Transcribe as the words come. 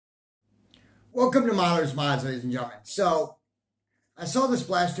Welcome to Miller's Mods, ladies and gentlemen. So, I saw this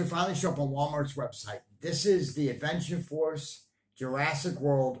blaster finally show up on Walmart's website. This is the Adventure Force Jurassic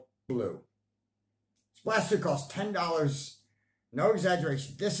World Blue. This blaster costs $10. No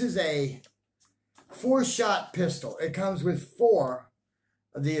exaggeration. This is a 4-shot pistol. It comes with 4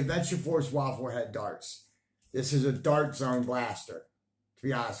 of the Adventure Force waffle head darts. This is a dart zone blaster, to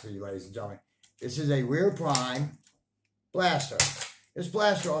be honest with you, ladies and gentlemen. This is a rear prime blaster. This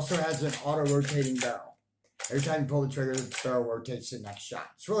blaster also has an auto-rotating barrel. Every time you pull the trigger, the barrel rotates to the next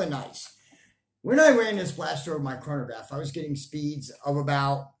shot. It's really nice. When I ran this blaster over my chronograph, I was getting speeds of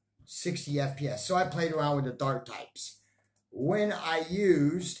about 60 FPS. So I played around with the dart types. When I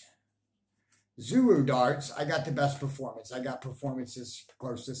used Zuru darts, I got the best performance. I got performances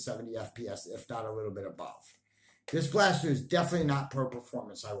close to 70 FPS, if not a little bit above. This blaster is definitely not pro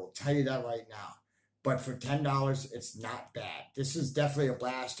performance. I will tell you that right now. But for $10, it's not bad. This is definitely a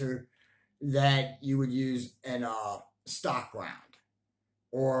blaster that you would use in a stock round.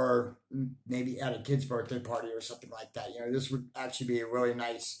 Or maybe at a kid's birthday party or something like that. You know, this would actually be a really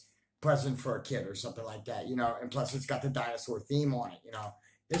nice present for a kid or something like that. You know, and plus it's got the dinosaur theme on it, you know.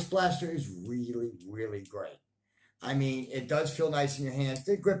 This blaster is really, really great. I mean, it does feel nice in your hands.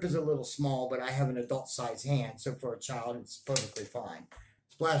 The grip is a little small, but I have an adult-sized hand, so for a child, it's perfectly fine.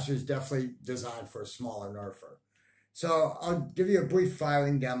 This blaster is definitely designed for a smaller nerfer. So I'll give you a brief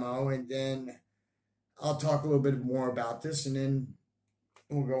firing demo, and then I'll talk a little bit more about this, and then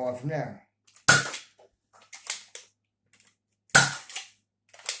we'll go on from there.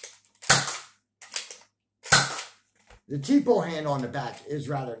 The TPO hand on the back is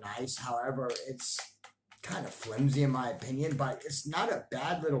rather nice. However, it's kind of flimsy in my opinion, but it's not a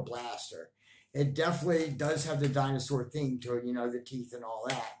bad little blaster. It definitely does have the dinosaur theme to it, you know, the teeth and all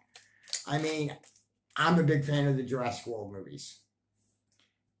that. I mean, I'm a big fan of the Jurassic World movies.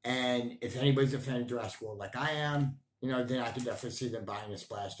 And if anybody's a fan of Jurassic World like I am, you know, then I can definitely see them buying this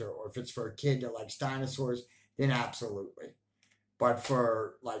blaster. Or if it's for a kid that likes dinosaurs, then absolutely. But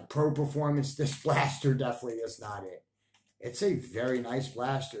for, like, pro performance, this blaster definitely is not it. It's a very nice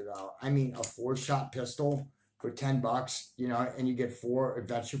blaster, though. I mean, a 4-shot pistol for $10, you know, and you get 4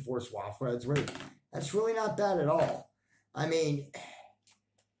 Adventure Force waffle heads with it. That's really not bad at all. I mean,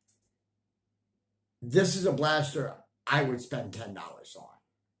 this is a blaster I would spend $10 on.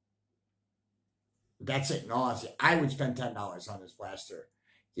 That's it, in all honesty. I would spend $10 on this blaster.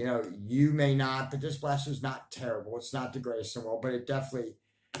 You know, you may not, but this blaster is not terrible. It's not the greatest in the world, but it definitely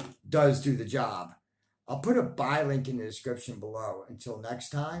does do the job. I'll put a buy link in the description below. Until next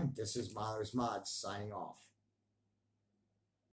time, this is Miller's Mods signing off.